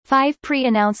5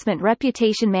 Pre-announcement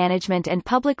reputation management and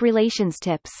public relations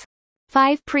tips.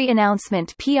 5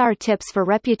 Pre-announcement PR tips for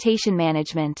reputation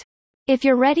management. If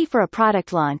you're ready for a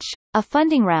product launch, a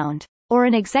funding round, or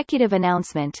an executive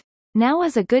announcement, now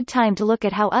is a good time to look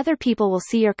at how other people will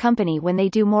see your company when they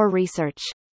do more research.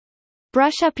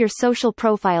 Brush up your social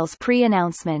profiles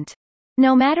pre-announcement.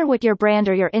 No matter what your brand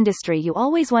or your industry, you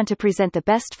always want to present the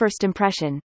best first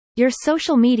impression. Your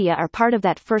social media are part of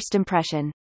that first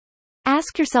impression.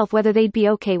 Ask yourself whether they'd be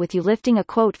okay with you lifting a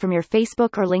quote from your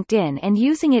Facebook or LinkedIn and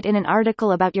using it in an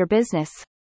article about your business.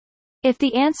 If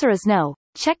the answer is no,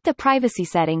 check the privacy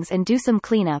settings and do some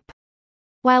cleanup.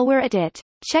 While we're at it,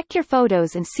 check your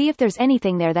photos and see if there's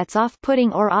anything there that's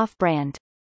off-putting or off-brand.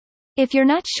 If you're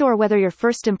not sure whether your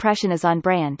first impression is on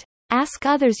brand, ask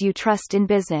others you trust in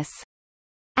business.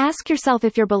 Ask yourself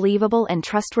if you're believable and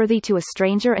trustworthy to a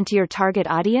stranger and to your target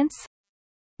audience.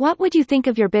 What would you think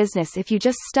of your business if you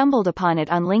just stumbled upon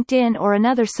it on LinkedIn or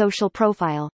another social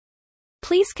profile?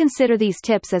 Please consider these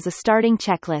tips as a starting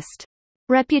checklist.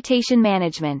 Reputation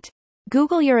management.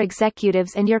 Google your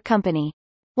executives and your company.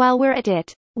 While we're at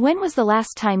it, when was the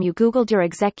last time you Googled your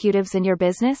executives and your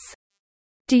business?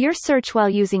 Do your search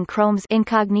while using Chrome's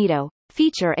Incognito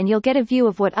feature and you'll get a view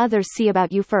of what others see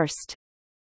about you first.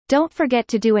 Don't forget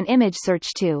to do an image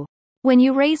search too. When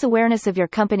you raise awareness of your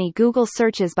company, Google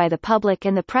searches by the public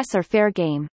and the press are fair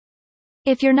game.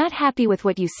 If you're not happy with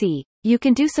what you see, you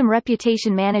can do some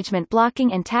reputation management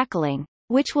blocking and tackling,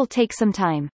 which will take some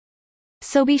time.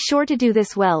 So be sure to do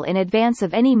this well in advance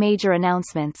of any major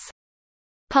announcements.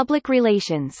 Public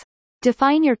relations.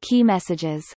 Define your key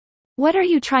messages. What are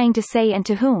you trying to say and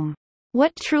to whom?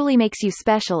 What truly makes you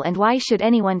special and why should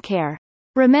anyone care?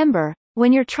 Remember,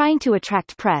 when you're trying to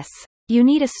attract press, you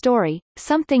need a story,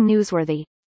 something newsworthy.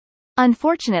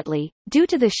 Unfortunately, due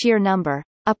to the sheer number,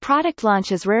 a product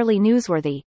launch is rarely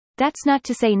newsworthy. That's not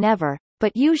to say never,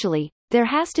 but usually, there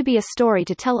has to be a story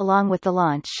to tell along with the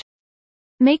launch.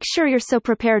 Make sure you're so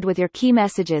prepared with your key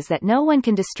messages that no one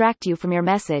can distract you from your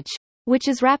message, which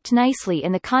is wrapped nicely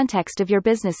in the context of your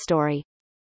business story.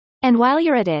 And while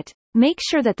you're at it, make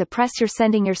sure that the press you're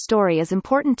sending your story is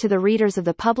important to the readers of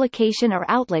the publication or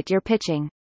outlet you're pitching.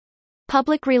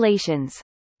 Public relations.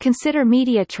 Consider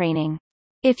media training.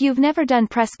 If you've never done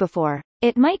press before,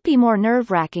 it might be more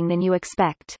nerve-wracking than you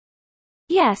expect.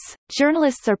 Yes,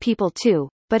 journalists are people too,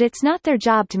 but it's not their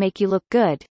job to make you look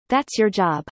good, that's your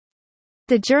job.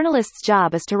 The journalist's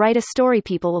job is to write a story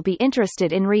people will be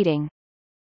interested in reading.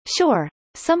 Sure,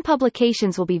 some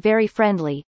publications will be very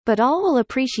friendly, but all will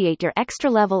appreciate your extra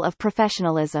level of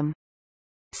professionalism.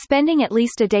 Spending at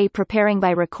least a day preparing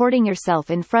by recording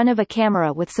yourself in front of a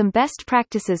camera with some best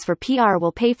practices for PR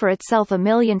will pay for itself a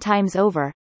million times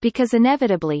over, because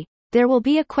inevitably, there will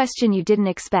be a question you didn't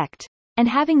expect, and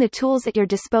having the tools at your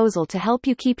disposal to help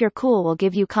you keep your cool will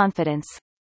give you confidence.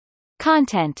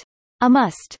 Content. A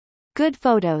must. Good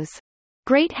photos.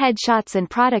 Great headshots and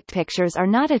product pictures are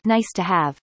not a nice to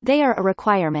have, they are a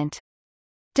requirement.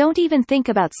 Don't even think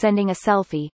about sending a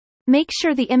selfie. Make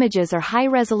sure the images are high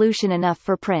resolution enough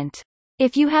for print.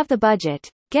 If you have the budget,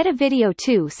 get a video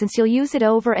too, since you'll use it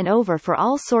over and over for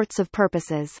all sorts of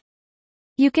purposes.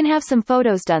 You can have some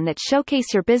photos done that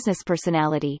showcase your business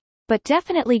personality, but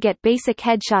definitely get basic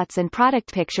headshots and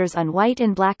product pictures on white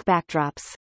and black backdrops.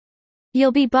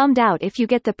 You'll be bummed out if you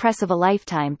get the press of a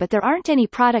lifetime but there aren't any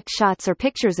product shots or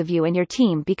pictures of you and your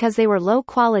team because they were low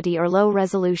quality or low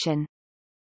resolution.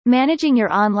 Managing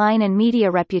your online and media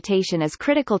reputation is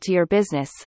critical to your business,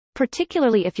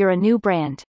 particularly if you're a new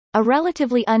brand, a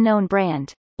relatively unknown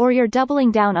brand, or you're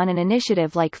doubling down on an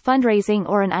initiative like fundraising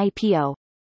or an IPO.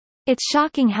 It's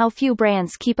shocking how few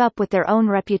brands keep up with their own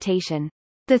reputation.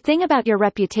 The thing about your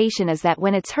reputation is that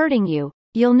when it's hurting you,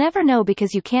 you'll never know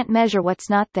because you can't measure what's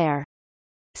not there.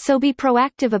 So be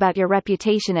proactive about your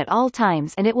reputation at all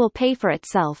times and it will pay for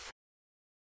itself.